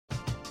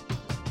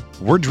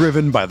We're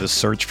driven by the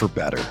search for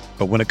better.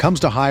 But when it comes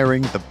to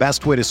hiring, the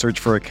best way to search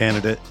for a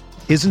candidate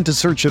isn't to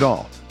search at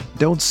all.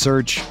 Don't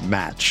search,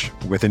 match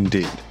with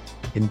Indeed.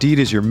 Indeed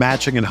is your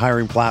matching and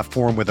hiring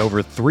platform with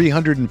over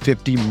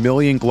 350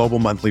 million global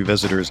monthly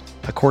visitors,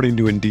 according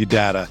to Indeed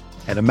data,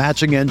 and a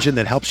matching engine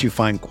that helps you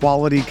find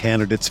quality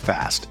candidates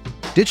fast.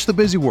 Ditch the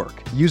busy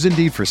work. Use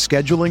Indeed for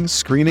scheduling,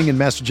 screening, and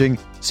messaging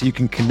so you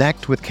can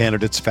connect with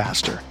candidates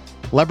faster.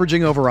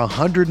 Leveraging over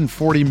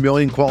 140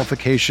 million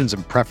qualifications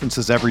and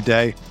preferences every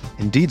day,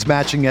 Indeed's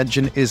matching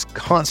engine is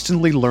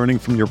constantly learning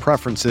from your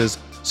preferences,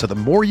 so the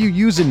more you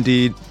use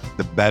Indeed,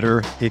 the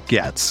better it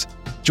gets.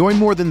 Join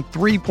more than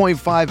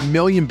 3.5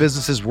 million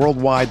businesses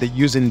worldwide that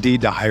use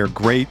Indeed to hire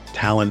great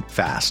talent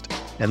fast.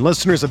 And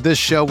listeners of this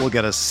show will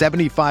get a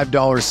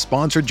 $75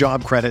 sponsored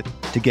job credit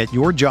to get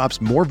your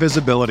jobs more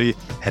visibility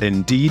at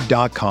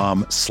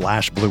Indeed.com/Blue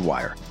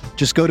Wire.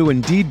 Just go to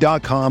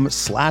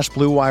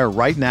Indeed.com/Blue Wire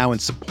right now and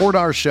support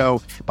our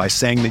show by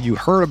saying that you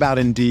heard about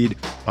Indeed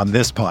on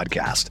this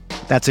podcast.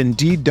 That's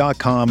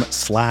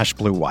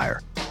Indeed.com/Blue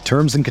Wire.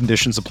 Terms and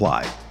conditions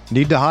apply.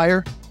 Need to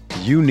hire?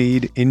 You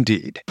need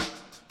Indeed.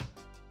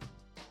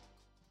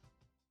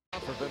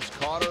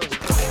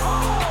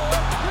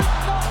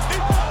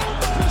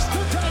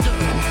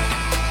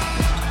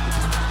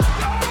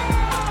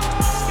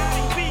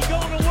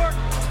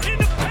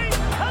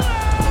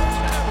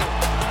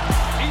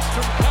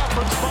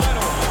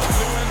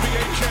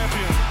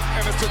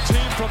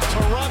 From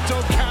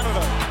Toronto,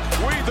 Canada.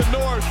 We the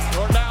North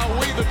are now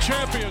we the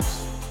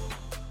champions.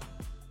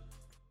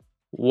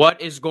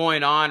 What is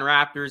going on,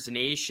 Raptors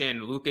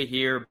Nation? Luca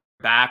here,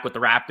 back with the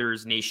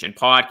Raptors Nation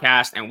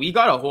podcast, and we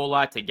got a whole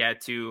lot to get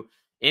to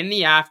in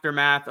the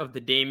aftermath of the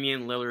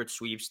Damian Lillard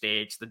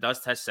sweepstakes. The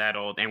dust has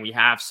settled, and we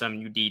have some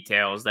new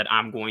details that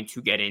I'm going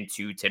to get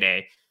into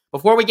today.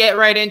 Before we get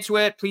right into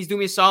it, please do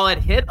me a solid.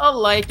 Hit a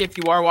like if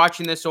you are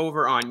watching this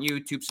over on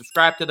YouTube.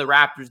 Subscribe to the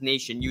Raptors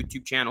Nation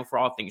YouTube channel for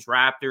all things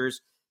Raptors.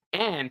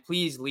 And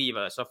please leave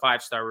us a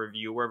 5-star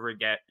review wherever you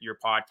get your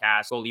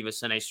podcast. Go leave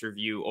us a nice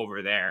review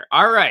over there.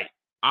 All right.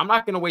 I'm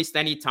not going to waste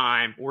any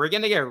time. We're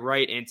going to get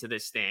right into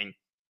this thing.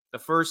 The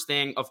first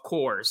thing, of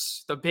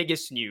course, the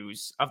biggest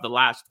news of the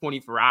last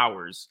 24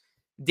 hours.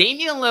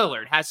 Damian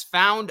Lillard has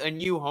found a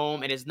new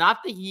home. It is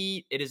not the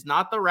Heat. It is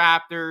not the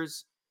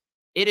Raptors.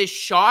 It is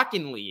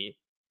shockingly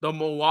the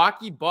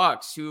Milwaukee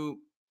Bucks, who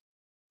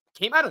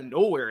came out of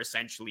nowhere,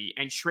 essentially,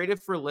 and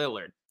traded for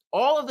Lillard.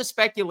 All of the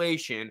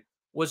speculation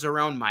was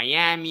around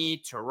Miami,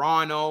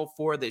 Toronto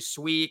for this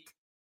week.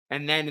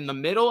 And then in the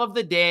middle of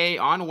the day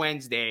on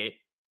Wednesday,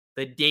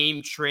 the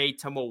Dame trade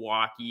to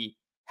Milwaukee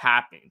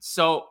happened.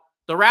 So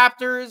the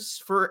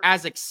Raptors, for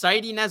as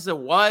exciting as it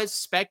was,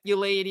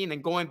 speculating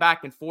and going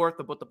back and forth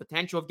about the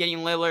potential of getting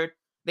Lillard,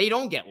 they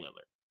don't get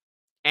Lillard.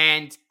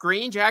 And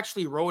Grange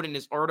actually wrote in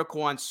his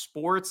article on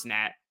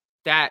Sportsnet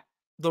that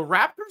the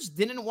Raptors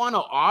didn't want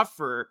to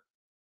offer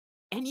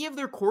any of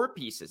their core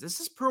pieces. This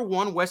is per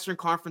one Western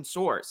Conference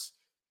source.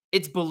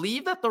 It's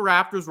believed that the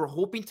Raptors were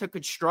hoping to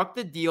construct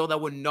a deal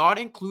that would not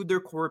include their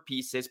core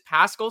pieces,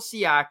 Pascal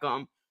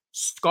Siakam,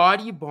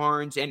 Scotty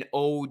Barnes, and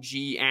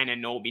OG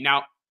Anunoby.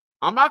 Now,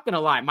 I'm not going to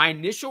lie. My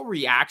initial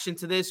reaction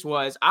to this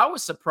was I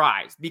was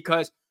surprised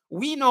because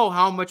we know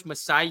how much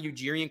Masai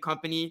Ujiri and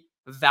company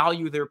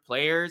value their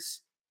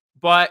players.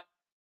 But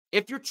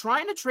if you're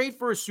trying to trade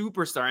for a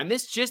superstar, and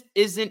this just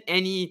isn't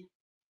any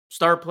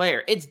star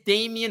player, it's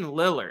Damian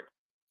Lillard,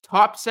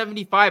 top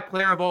 75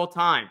 player of all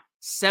time,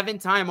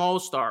 7-time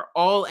All-Star,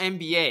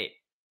 All-NBA.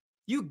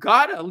 You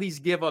got to at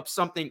least give up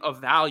something of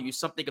value,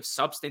 something of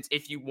substance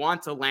if you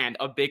want to land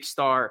a big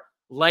star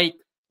like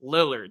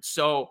Lillard.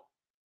 So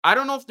I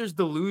don't know if there's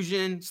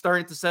delusion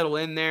starting to settle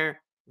in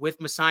there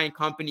with Masai and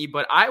company,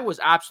 but I was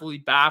absolutely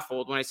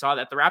baffled when I saw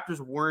that the Raptors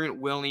weren't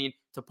willing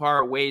to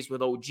part ways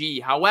with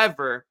OG.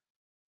 However,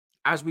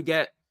 as we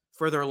get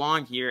further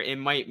along here, it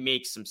might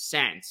make some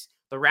sense.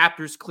 The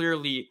Raptors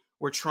clearly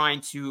were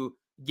trying to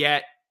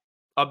get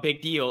a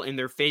big deal in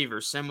their favor,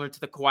 similar to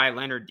the Kawhi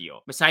Leonard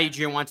deal. Masai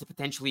Ujiri wanted to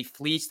potentially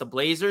fleece the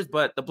Blazers,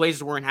 but the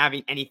Blazers weren't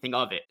having anything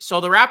of it. So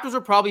the Raptors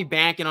were probably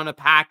banking on a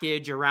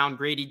package around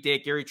Grady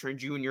Dick, Gary Trent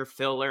Jr.,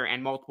 filler,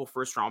 and multiple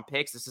first-round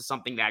picks. This is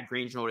something that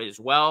Grange noted as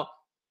well.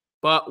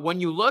 But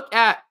when you look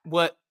at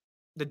what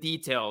the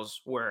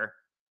details were,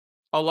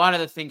 a lot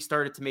of the things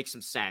started to make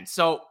some sense.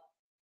 So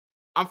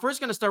I'm first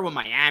going to start with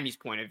Miami's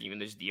point of view in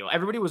this deal.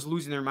 Everybody was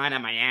losing their mind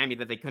at Miami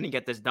that they couldn't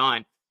get this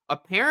done.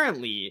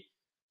 Apparently,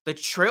 the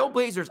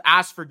Trailblazers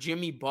asked for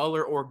Jimmy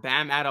Butler or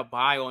Bam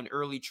Adebayo in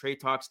early trade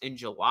talks in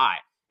July.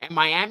 And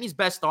Miami's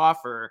best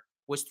offer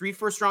was 3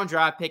 first-round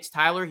draft picks,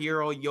 Tyler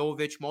Hero,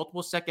 Jovic,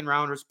 multiple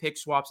second-rounders, pick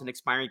swaps, and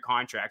expiring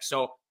contracts.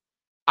 So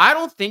I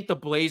don't think the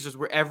Blazers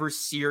were ever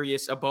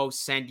serious about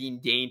sending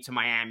Dame to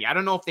Miami. I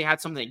don't know if they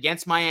had something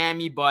against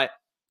Miami, but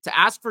to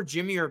ask for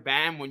Jimmy or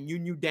Bam when you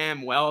knew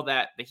damn well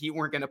that the Heat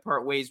weren't going to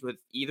part ways with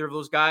either of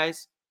those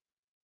guys,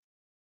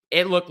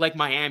 it looked like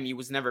Miami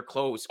was never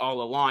close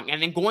all along. And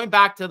then going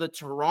back to the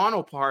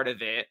Toronto part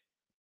of it,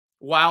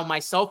 while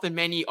myself and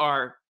many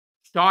are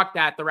shocked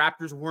that the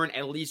Raptors weren't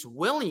at least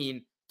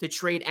willing to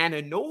trade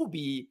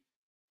Anunoby,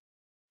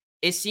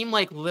 it seemed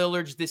like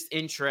Lillard's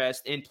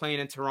disinterest in playing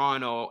in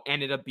Toronto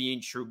ended up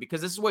being true,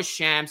 because this is what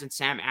Shams and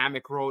Sam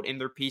Amick wrote in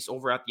their piece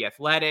over at The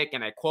Athletic,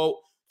 and I quote,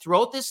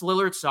 "Throughout this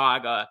Lillard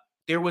saga,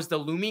 there was the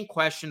looming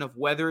question of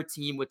whether a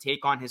team would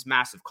take on his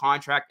massive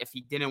contract if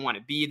he didn't want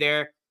to be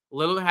there.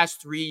 Lillard has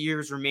 3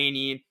 years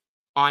remaining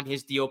on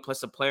his deal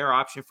plus a player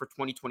option for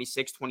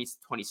 2026,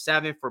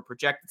 2027 for a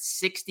projected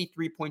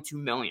 $63.2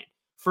 million.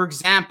 For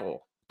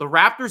example, the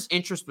Raptors'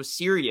 interest was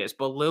serious,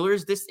 but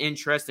Lillard's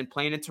disinterest in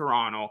playing in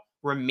Toronto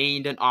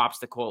remained an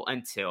obstacle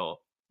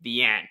until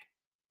the end."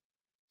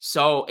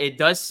 So it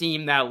does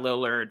seem that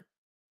Lillard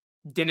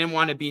didn't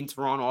want to be in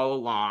Toronto all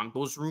along.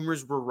 Those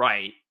rumors were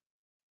right.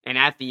 And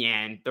at the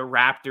end, the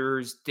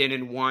Raptors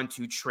didn't want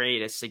to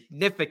trade a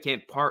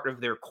significant part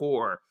of their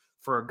core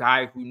for a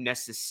guy who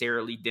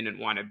necessarily didn't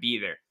want to be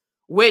there,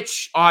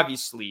 which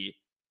obviously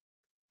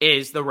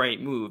is the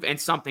right move, and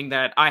something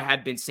that I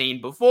had been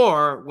saying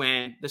before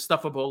when the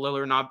stuff about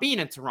Lillard not being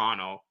in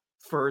Toronto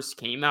first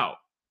came out.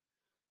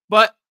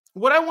 But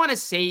what I want to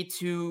say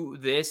to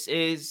this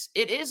is,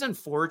 it is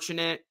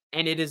unfortunate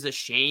and it is a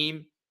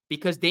shame,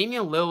 because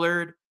Damian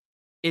Lillard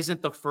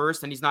isn't the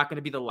first and he's not going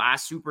to be the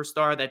last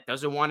superstar that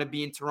doesn't want to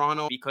be in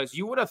Toronto, because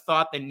you would have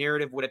thought the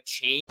narrative would have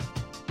changed.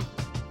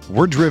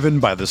 We're driven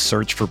by the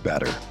search for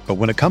better. But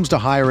when it comes to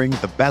hiring,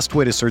 the best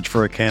way to search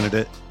for a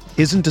candidate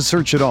isn't to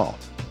search at all.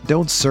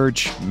 Don't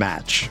search,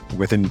 match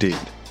with Indeed.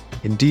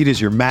 Indeed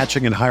is your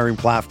matching and hiring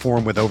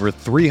platform with over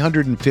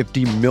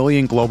 350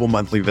 million global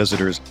monthly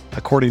visitors,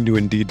 according to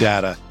Indeed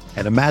data,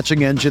 and a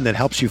matching engine that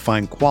helps you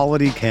find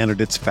quality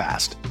candidates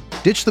fast.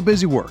 Ditch the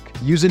busy work.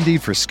 Use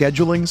Indeed for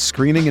scheduling,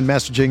 screening, and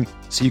messaging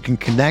so you can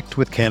connect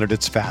with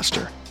candidates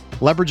faster.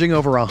 Leveraging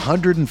over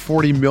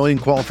 140 million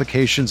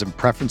qualifications and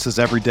preferences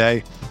every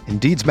day,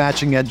 Indeed's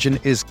matching engine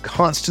is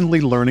constantly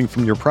learning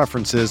from your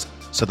preferences,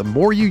 so the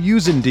more you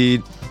use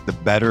Indeed, the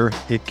better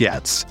it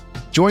gets.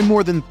 Join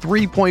more than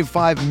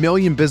 3.5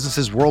 million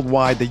businesses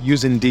worldwide that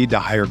use Indeed to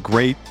hire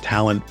great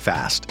talent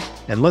fast.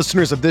 And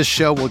listeners of this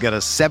show will get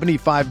a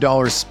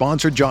 $75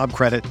 sponsored job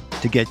credit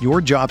to get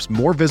your jobs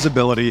more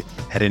visibility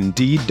at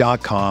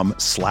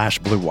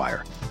Indeed.com/Blue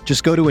Wire.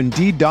 Just go to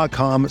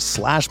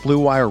Indeed.com/Blue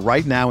Wire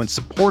right now and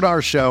support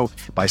our show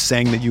by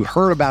saying that you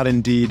heard about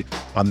Indeed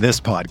on this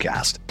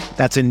podcast.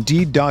 That's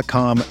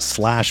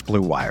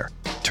Indeed.com/Blue Wire.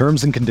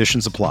 Terms and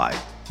conditions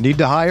apply. Need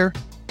to hire?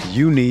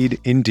 You need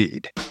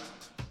Indeed.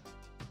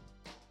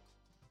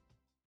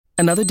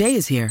 Another day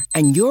is here,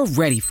 and you're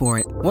ready for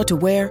it. What to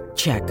wear?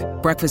 Check.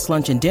 Breakfast,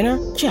 lunch, and dinner?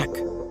 Check.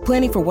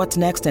 Planning for what's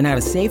next and how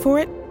to save for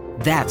it?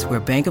 That's where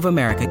Bank of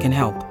America can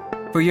help.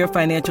 For your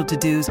financial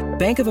to-dos,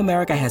 Bank of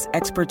America has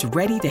experts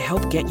ready to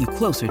help get you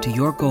closer to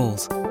your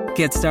goals.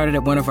 Get started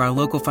at one of our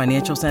local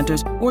financial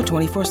centers or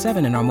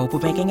 24/7 in our mobile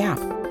banking app.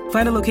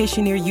 Find a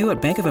location near you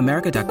at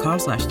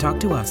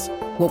bankofamerica.com/talktous.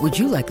 What would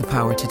you like the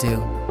power to do?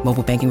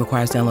 Mobile banking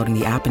requires downloading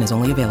the app and is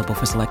only available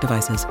for select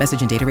devices.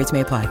 Message and data rates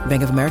may apply.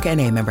 Bank of America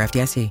N.A., member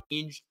FDIC.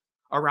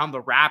 Around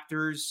the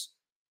Raptors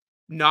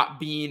not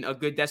being a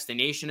good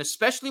destination,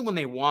 especially when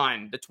they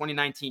won the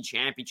 2019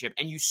 championship.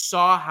 And you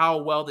saw how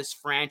well this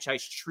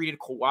franchise treated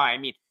Kawhi. I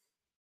mean,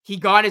 he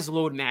got his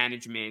load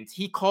management.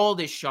 He called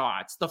his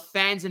shots. The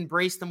fans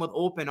embraced him with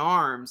open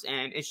arms.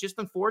 And it's just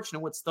unfortunate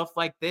when stuff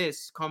like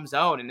this comes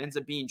out and ends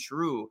up being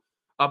true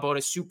about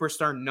a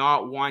superstar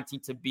not wanting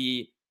to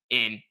be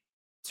in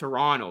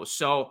Toronto.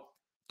 So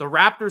the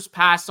Raptors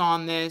pass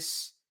on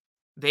this.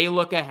 They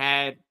look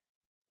ahead.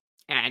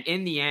 And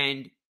in the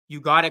end,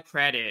 you got to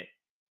credit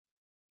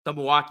the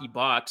Milwaukee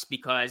Bucks,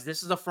 because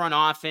this is a front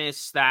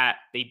office that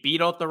they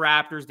beat out the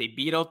Raptors, they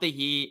beat out the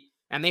Heat,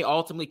 and they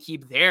ultimately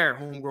keep their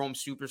homegrown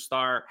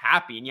superstar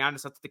happy in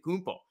Giannis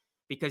Antetokounmpo,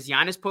 because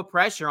Giannis put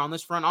pressure on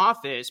this front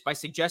office by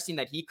suggesting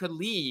that he could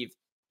leave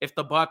if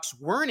the Bucks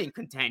weren't in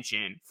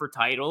contention for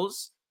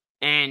titles,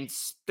 and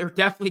they're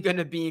definitely going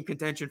to be in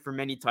contention for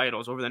many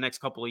titles over the next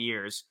couple of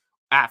years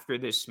after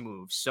this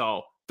move.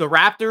 So the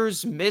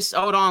Raptors miss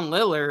out on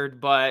Lillard,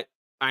 but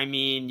I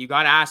mean, you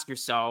got to ask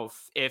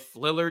yourself, if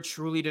Lillard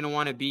truly didn't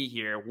want to be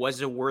here,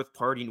 was it worth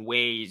parting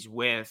ways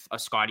with a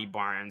Scotty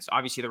Barnes?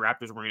 Obviously, the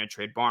Raptors were going to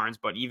trade Barnes,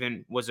 but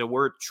even was it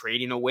worth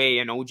trading away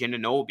an OG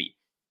Anunoby?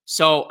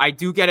 So I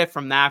do get it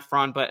from that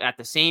front, but at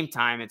the same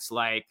time, it's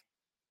like,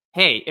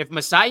 hey, if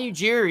Masai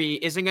Ujiri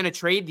isn't going to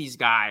trade these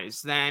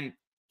guys, then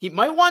he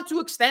might want to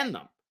extend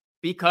them,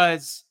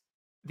 because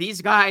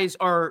these guys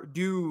are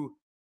due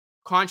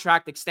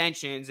contract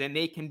extensions and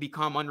they can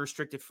become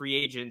unrestricted free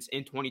agents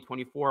in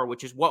 2024,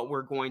 which is what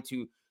we're going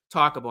to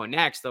talk about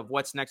next, of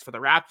what's next for the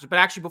Raptors. But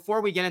actually, before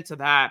we get into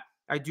that,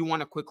 I do want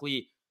to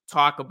quickly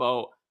talk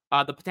about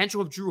the potential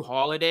of Drew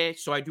Holiday.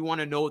 So I do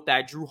want to note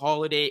that Drew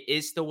Holiday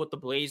is still with the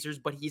Blazers,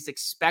 but he's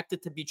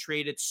expected to be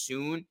traded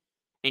soon.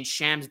 And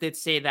Shams did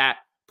say that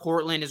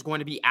Portland is going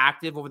to be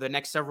active over the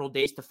next several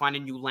days to find a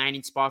new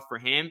landing spot for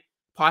him,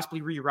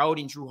 possibly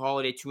rerouting Drew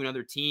Holiday to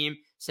another team.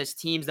 Says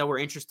teams that were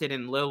interested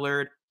in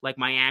Lillard, like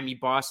Miami,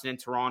 Boston, and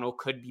Toronto,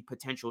 could be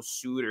potential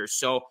suitors.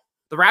 So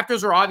the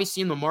Raptors are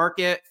obviously in the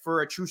market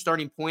for a true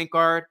starting point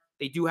guard.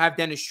 They do have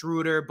Dennis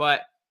Schroeder,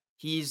 but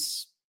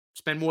he's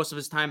spend most of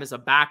his time as a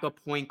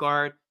backup point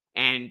guard.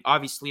 And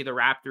obviously, the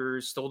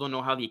Raptors still don't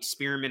know how the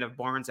experiment of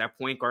Barnes at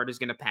point guard is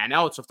going to pan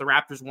out. So if the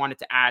Raptors wanted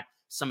to add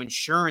some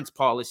insurance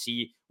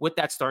policy with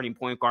that starting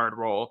point guard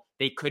role,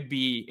 they could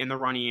be in the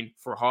running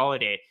for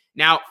Holiday.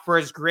 Now, for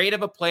as great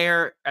of a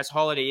player as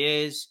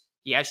Holiday is,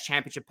 he has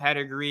championship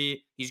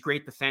pedigree. He's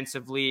great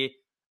defensively.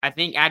 I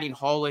think adding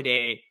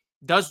Holiday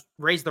does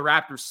raise the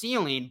Raptors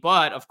ceiling,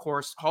 but of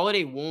course,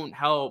 Holiday won't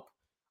help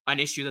an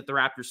issue that the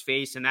Raptors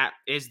face, and that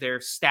is their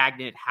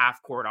stagnant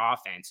half-court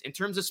offense. In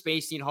terms of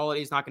spacing,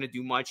 Holiday's not going to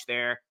do much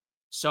there.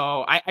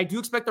 So I do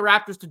expect the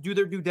Raptors to do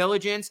their due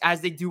diligence, as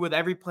they do with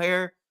every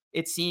player,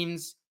 it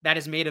seems, that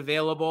is made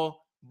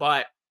available.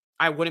 But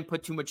I wouldn't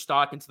put too much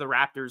stock into the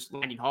Raptors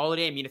landing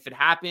Holiday. I mean, if it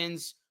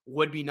happens,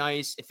 would be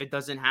nice. If it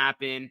doesn't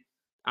happen,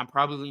 I'm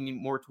probably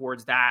leaning more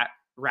towards that.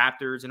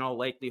 Raptors, in all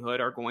likelihood,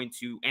 are going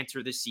to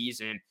enter the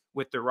season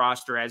with their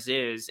roster as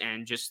is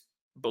and just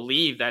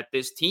believe that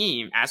this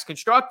team, as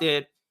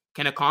constructed,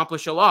 can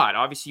accomplish a lot.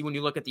 Obviously, when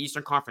you look at the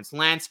Eastern Conference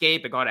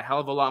landscape, it got a hell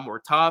of a lot more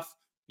tough.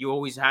 You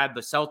always had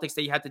the Celtics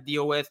that you had to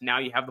deal with. Now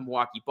you have the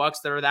Milwaukee Bucks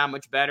that are that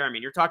much better. I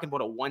mean, you're talking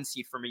about a 1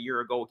 seed from a year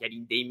ago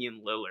getting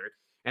Damian Lillard,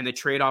 and the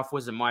trade-off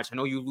wasn't much. I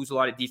know you lose a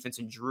lot of defense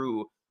in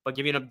Drew, but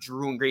giving up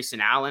Drew and Grayson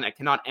Allen, I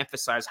cannot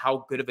emphasize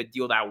how good of a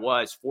deal that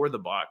was for the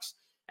Bucks.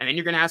 And then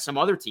you're going to have some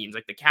other teams,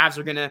 like the Cavs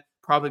are going to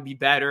probably be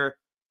better.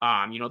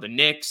 The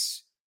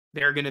Knicks,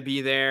 they're going to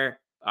be there.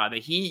 The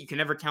Heat, you can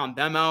never count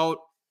them out.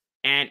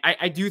 And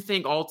I do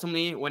think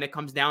ultimately, when it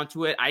comes down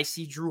to it, I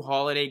see Drew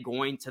Holiday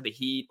going to the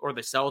Heat or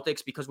the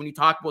Celtics, because when you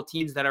talk about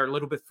teams that are a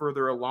little bit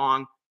further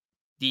along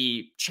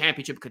the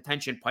championship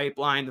contention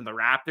pipeline than the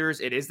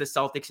Raptors, it is the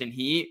Celtics and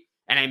Heat.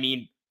 And I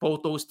mean,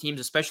 both those teams,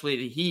 especially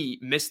the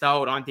Heat, missed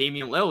out on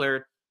Damian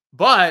Lillard.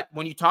 But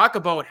when you talk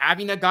about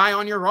having a guy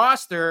on your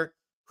roster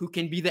who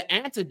can be the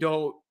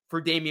antidote for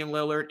Damian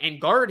Lillard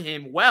and guard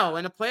him well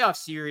in a playoff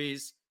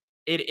series,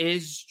 it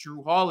is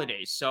Drew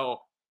Holiday. So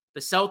the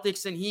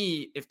Celtics and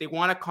Heat, if they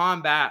want to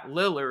combat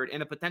Lillard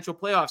in a potential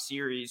playoff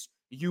series,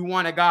 you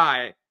want a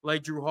guy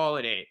like Drew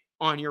Holiday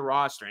on your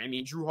roster. I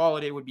mean, Drew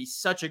Holiday would be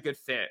such a good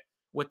fit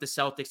with the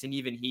Celtics and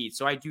even Heat.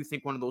 So I do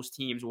think one of those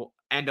teams will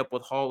end up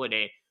with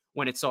Holiday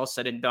when it's all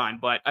said and done.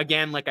 But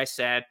again, like I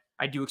said,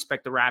 I do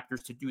expect the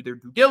Raptors to do their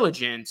due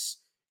diligence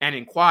and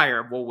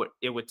inquire what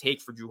it would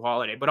take for Drew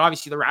Holiday. But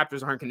obviously the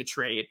Raptors aren't going to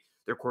trade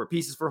their core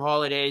pieces for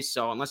Holiday.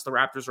 So unless the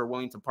Raptors are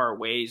willing to part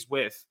ways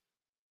with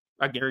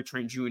a Gary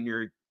Trent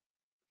Jr.,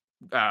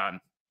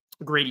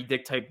 Grady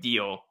Dick type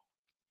deal,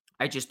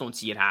 I just don't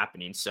see it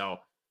happening. So,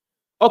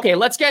 okay,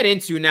 let's get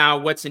into now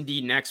what's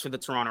indeed next for the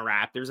Toronto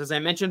Raptors. As I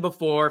mentioned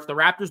before, if the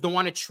Raptors don't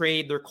want to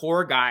trade their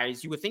core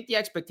guys, you would think the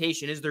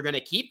expectation is they're going to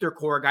keep their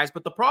core guys.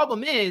 But the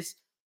problem is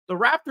the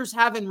Raptors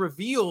haven't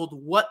revealed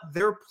what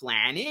their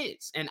plan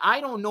is. And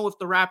I don't know if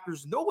the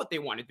Raptors know what they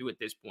want to do at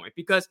this point,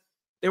 because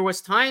there was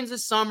times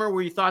this summer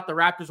where you thought the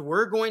Raptors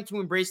were going to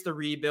embrace the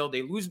rebuild.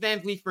 They lose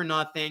Van Vliet for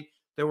nothing.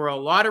 There were a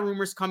lot of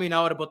rumors coming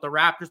out about the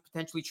Raptors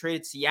potentially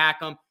traded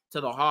Siakam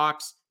to the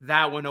Hawks.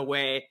 That went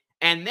away.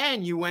 And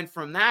then you went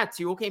from that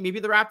to, okay, maybe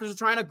the Raptors are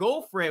trying to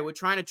go for it. We're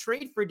trying to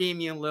trade for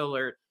Damian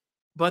Lillard.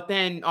 But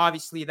then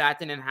obviously that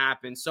didn't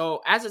happen.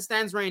 So as it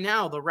stands right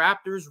now, the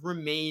Raptors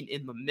remain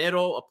in the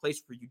middle, a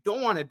place where you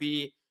don't want to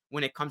be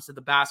when it comes to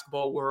the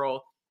basketball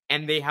world.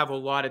 And they have a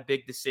lot of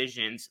big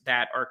decisions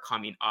that are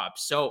coming up.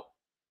 So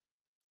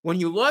when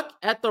you look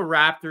at the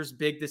Raptors'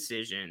 big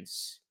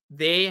decisions,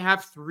 they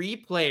have 3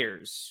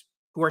 players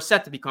who are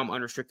set to become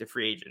unrestricted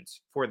free agents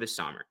for this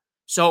summer.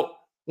 So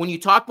when you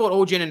talk about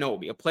OG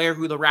Anunoby, a player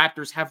who the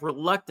Raptors have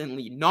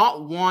reluctantly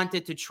not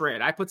wanted to trade,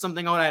 I put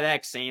something out at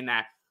X saying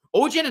that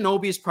OG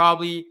Anunoby is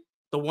probably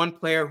the one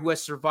player who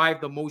has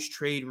survived the most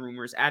trade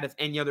rumors out of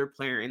any other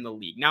player in the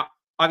league. Now,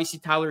 obviously,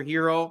 Tyler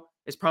Hero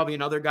is probably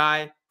another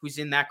guy who's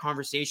in that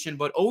conversation,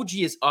 but OG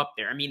is up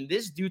there. I mean,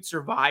 this dude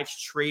survives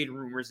trade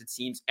rumors, it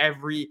seems,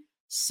 every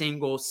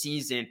single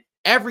season,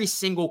 every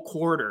single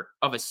quarter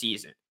of a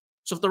season.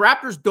 So if the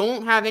Raptors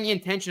don't have any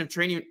intention of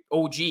trading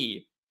OG,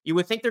 you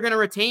would think they're going to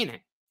retain him.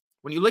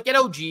 When you look at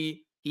OG,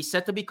 he's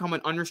set to become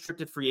an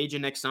unrestricted free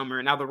agent next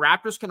summer. Now, the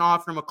Raptors can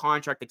offer him a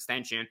contract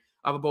extension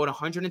of about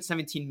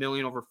 $117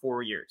 million over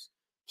 4 years.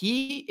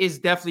 He is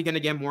definitely going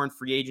to get more in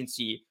free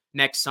agency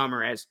next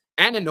summer, as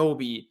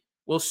Anunoby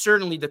will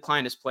certainly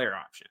decline his player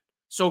option.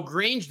 So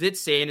Grange did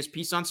say in his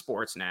piece on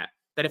Sportsnet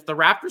that if the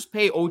Raptors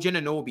pay OG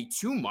Anunoby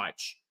too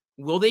much,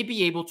 will they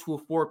be able to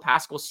afford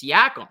Pascal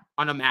Siakam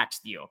on a max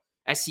deal?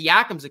 As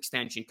Siakam's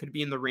extension could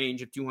be in the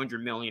range of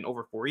 $200 million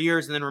over 4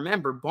 years. And then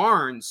remember,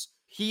 Barnes,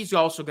 he's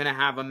also going to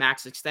have a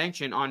max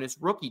extension on his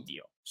rookie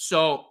deal.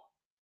 So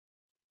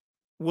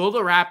will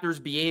the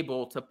Raptors be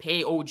able to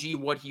pay OG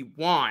what he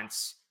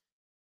wants?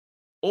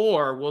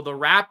 Or will the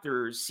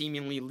Raptors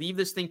seemingly leave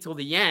this thing till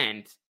the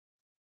end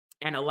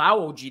and allow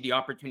OG the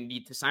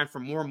opportunity to sign for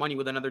more money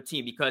with another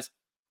team? Because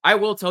I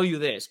will tell you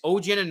this,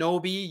 OG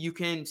Anunoby, you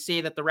can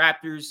say that the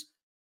Raptors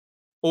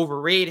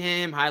overrate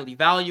him, highly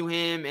value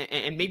him,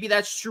 and maybe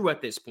that's true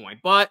at this point,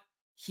 but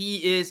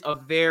he is a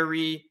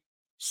very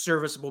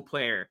serviceable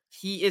player.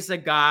 He is a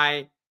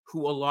guy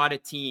who a lot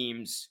of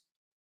teams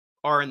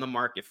are in the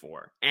market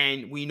for.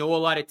 And we know a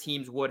lot of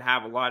teams would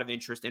have a lot of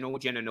interest in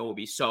OG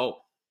Anunoby. So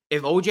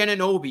if OG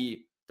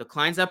Anunoby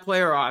declines that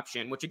player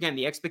option, which again,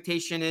 the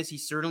expectation is he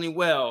certainly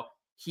will,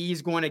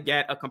 he's going to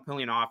get a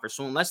compelling offer.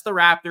 So unless the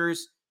Raptors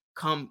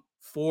come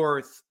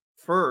forth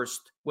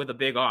first with a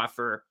big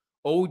offer,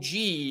 OG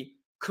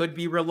could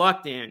be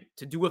reluctant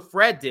to do what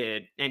Fred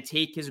did and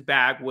take his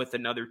bag with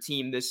another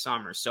team this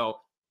summer. So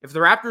if the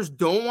Raptors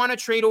don't want to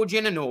trade OG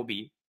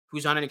Anunoby,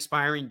 who's on an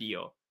expiring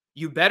deal,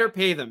 you better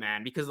pay the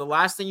man, because the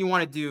last thing you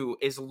want to do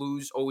is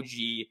lose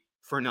OG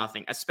for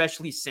nothing,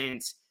 especially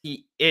since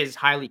he is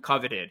highly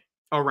coveted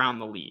around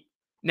the league.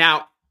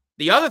 Now,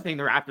 the other thing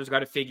the Raptors got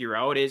to figure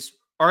out is,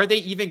 are they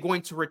even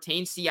going to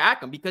retain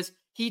Siakam? Because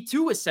he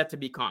too is set to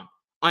become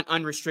an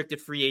unrestricted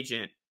free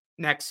agent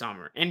next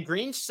summer. And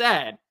Green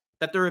said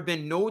that there have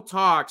been no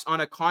talks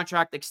on a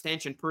contract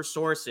extension per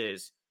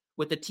sources,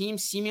 with the team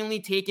seemingly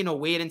taking a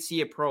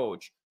wait-and-see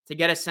approach to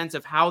get a sense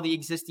of how the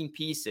existing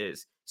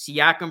pieces,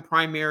 Siakam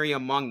primary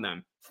among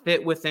them,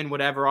 fit within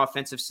whatever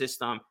offensive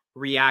system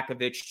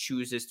Rajakovic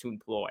chooses to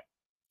employ.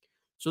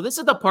 So this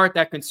is the part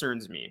that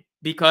concerns me,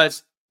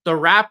 because the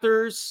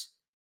Raptors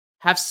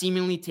have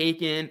seemingly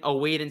taken a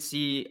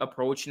wait-and-see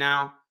approach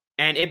now,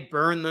 and it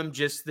burned them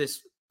just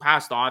this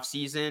past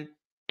offseason.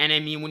 And I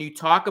mean, when you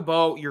talk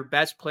about your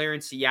best player in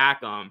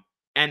Siakam,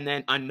 and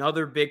then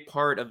another big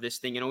part of this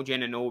thing in OG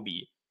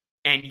Anunoby,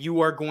 and you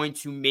are going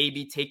to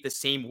maybe take the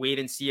same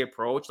wait-and-see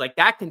approach, like,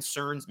 that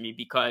concerns me,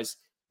 because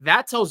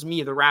that tells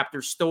me the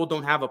Raptors still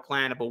don't have a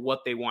plan about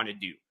what they want to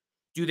do.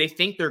 Do they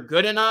think they're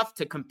good enough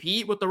to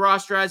compete with the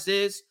roster as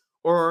is?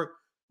 Or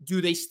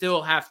do they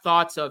still have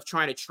thoughts of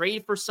trying to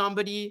trade for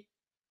somebody?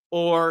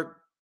 Or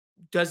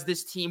does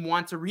this team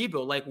want to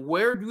rebuild? Like,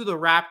 where do the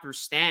Raptors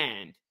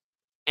stand?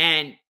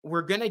 And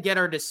we're going to get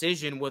our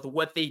decision with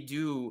what they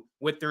do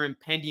with their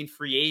impending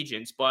free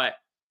agents. But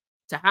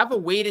to have a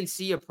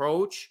wait-and-see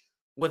approach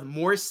with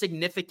more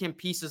significant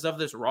pieces of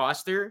this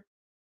roster,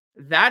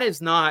 that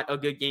is not a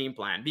good game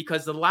plan,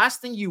 because the last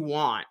thing you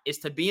want is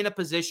to be in a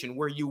position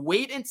where you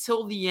wait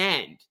until the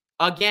end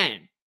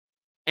again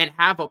and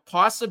have a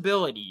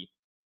possibility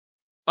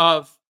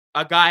of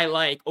a guy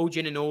like OG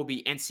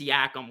Anunoby and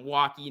Siakam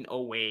walking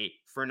away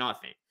for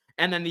nothing.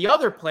 And then the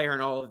other player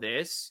in all of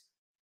this,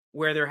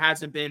 where there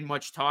hasn't been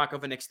much talk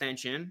of an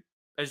extension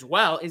as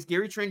well, is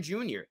Gary Trent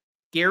Jr.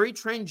 Gary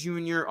Trent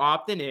Jr.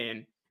 opted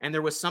in, and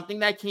there was something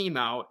that came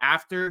out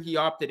after he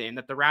opted in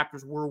that the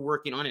Raptors were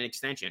working on an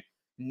extension.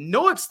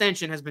 No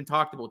extension has been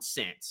talked about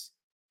since,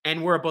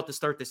 and we're about to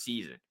start the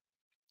season.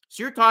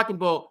 So you're talking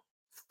about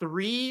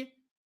 3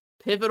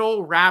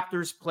 pivotal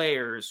Raptors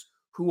players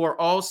who are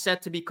all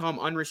set to become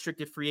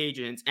unrestricted free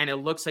agents, and it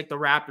looks like the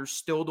Raptors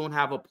still don't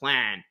have a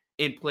plan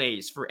in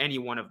place for any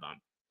one of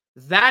them.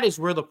 That is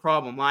where the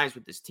problem lies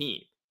with this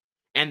team.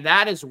 And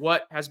that is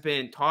what has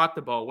been talked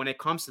about when it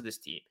comes to this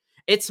team.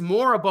 It's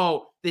more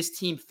about this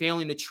team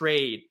failing to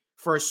trade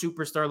for a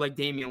superstar like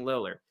Damian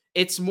Lillard.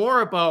 It's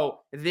more about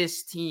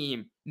this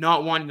team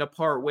not wanting to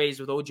part ways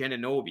with OG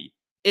Anunoby.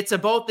 It's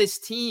about this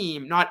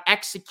team not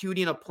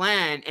executing a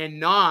plan and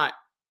not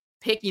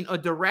picking a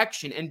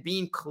direction and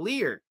being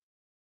clear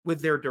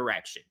with their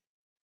direction.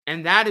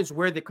 And that is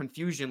where the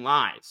confusion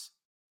lies.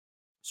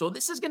 So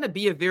this is going to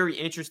be a very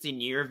interesting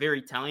year,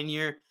 very telling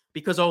year,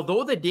 because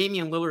although the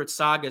Damian Lillard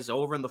saga is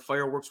over and the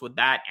fireworks with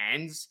that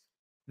ends,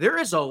 there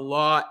is a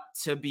lot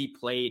to be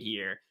played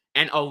here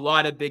and a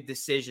lot of big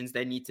decisions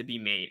that need to be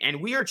made.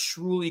 And we are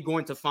truly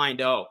going to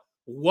find out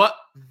what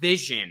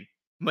vision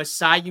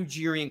Masai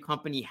Ujiri and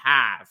company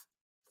have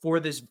for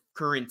this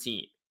current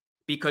team,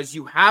 because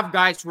you have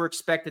guys who are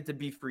expected to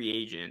be free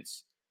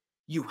agents.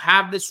 You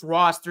have this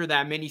roster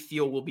that many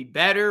feel will be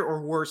better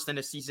or worse than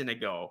a season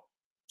ago.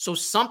 So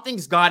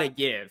something's got to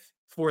give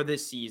for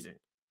this season.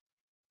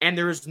 And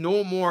there is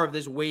no more of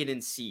this wait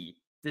and see.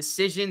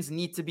 Decisions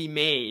need to be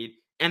made,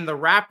 and the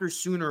Raptors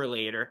sooner or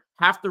later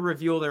have to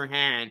reveal their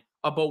hand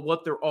about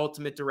what their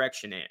ultimate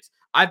direction is.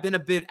 I've been a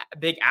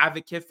big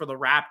advocate for the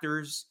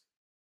Raptors,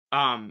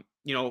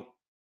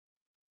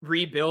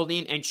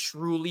 rebuilding and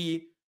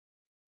truly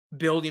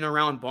building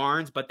around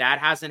Barnes, but that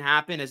hasn't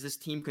happened as this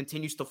team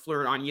continues to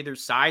flirt on either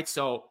side.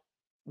 So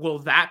will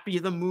that be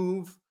the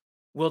move?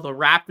 Will the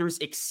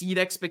Raptors exceed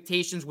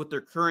expectations with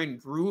their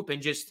current group and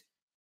just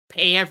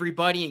pay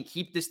everybody and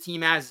keep this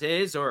team as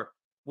is? Or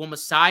will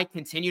Masai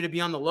continue to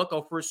be on the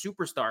lookout for a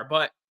superstar?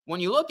 But when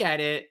you look at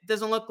it, it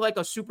doesn't look like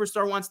a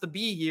superstar wants to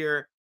be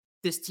here.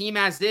 This team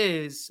as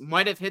is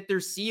might have hit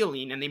their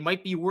ceiling, and they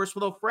might be worse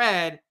without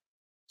Fred.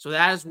 So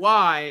that is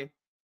why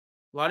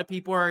a lot of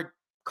people are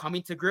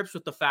coming to grips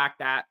with the fact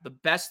that the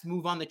best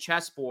move on the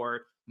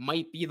chessboard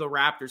might be the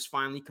Raptors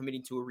finally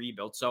committing to a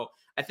rebuild. So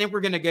I think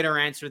we're going to get our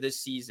answer this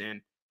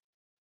season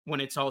when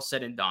it's all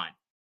said and done,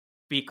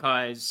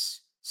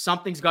 because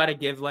something's got to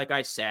give, like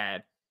I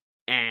said.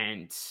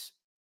 And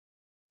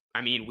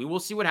I mean, we will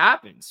see what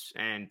happens.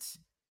 And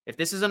if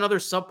this is another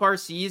subpar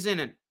season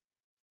and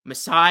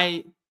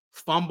Masai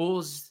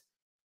fumbles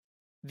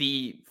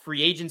the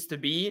free agents to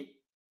be,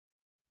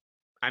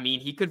 I mean,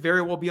 he could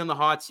very well be on the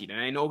hot seat, and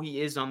I know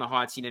he is on the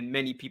hot seat in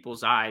many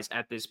people's eyes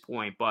at this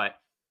point, but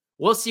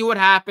we'll see what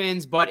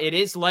happens. But it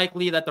is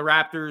likely that the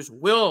Raptors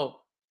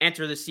will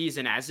enter the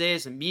season as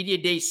is. Media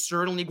day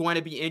certainly going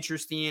to be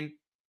interesting.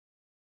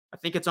 I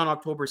think it's on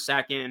October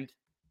 2nd.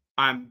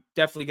 I'm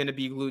definitely going to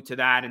be glued to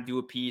that and do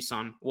a piece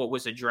on what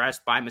was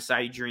addressed by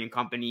Masai Ujiri and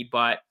company.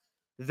 But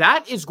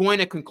that is going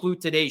to conclude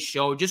today's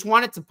show. Just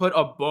wanted to put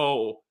a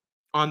bow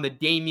on the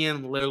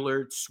Damian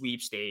Lillard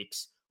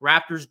sweepstakes.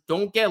 Raptors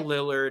don't get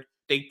Lillard.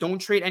 They don't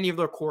trade any of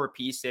their core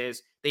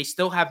pieces. They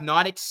still have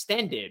not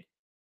extended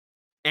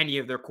any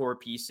of their core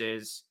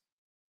pieces.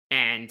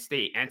 And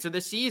they enter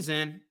the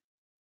season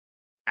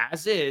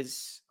as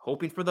is,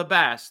 hoping for the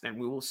best. And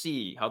we will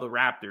see how the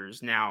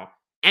Raptors now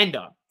end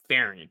up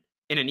faring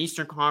in an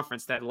Eastern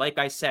Conference that, like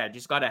I said,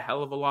 just got a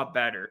hell of a lot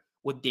better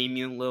with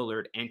Damian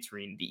Lillard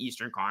entering the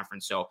Eastern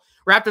Conference. So,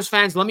 Raptors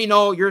fans, let me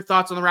know your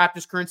thoughts on the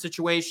Raptors' current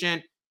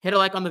situation. Hit a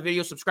like on the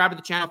video, subscribe to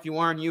the channel if you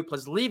are new.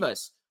 Plus, leave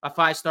us a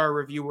 5-star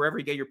review wherever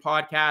you get your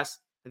podcasts.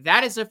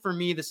 That is it for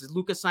me. This is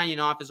Lucas signing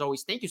off. As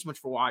always, thank you so much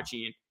for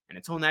watching. And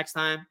until next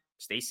time,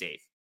 stay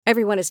safe.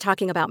 Everyone is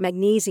talking about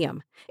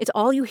magnesium. It's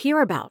all you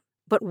hear about.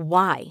 But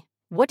why?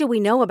 What do we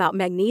know about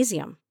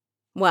magnesium?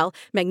 Well,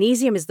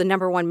 magnesium is the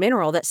 #1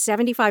 mineral that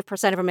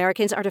 75% of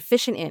Americans are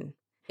deficient in.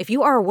 If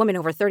you are a woman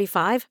over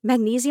 35,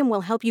 magnesium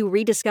will help you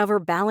rediscover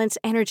balance,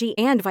 energy,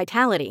 and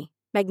vitality.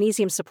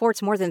 Magnesium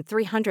supports more than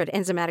 300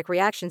 enzymatic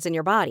reactions in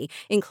your body,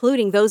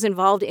 including those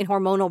involved in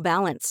hormonal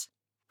balance.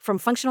 From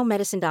functional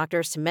medicine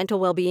doctors to mental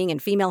well-being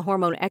and female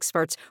hormone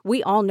experts,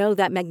 we all know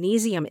that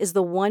magnesium is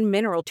the one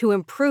mineral to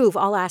improve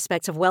all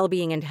aspects of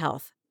well-being and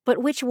health. But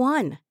which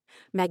one?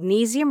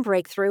 Magnesium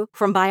Breakthrough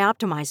from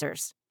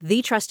Bioptimizers,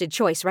 the trusted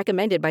choice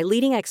recommended by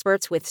leading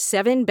experts with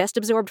 7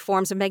 best-absorbed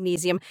forms of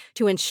magnesium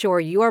to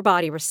ensure your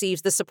body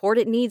receives the support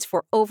it needs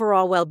for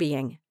overall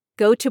well-being.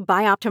 Go to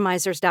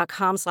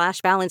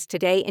bioptimizers.com/balance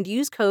today and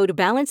use code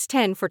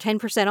BALANCE10 for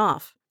 10%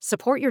 off.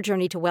 Support your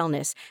journey to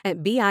wellness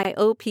at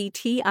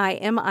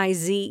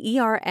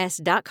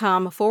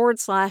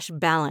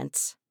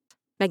bioptimizers.com/balance.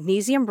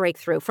 Magnesium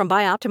Breakthrough from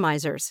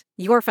Bioptimizers,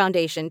 your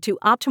foundation to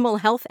optimal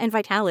health and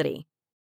vitality.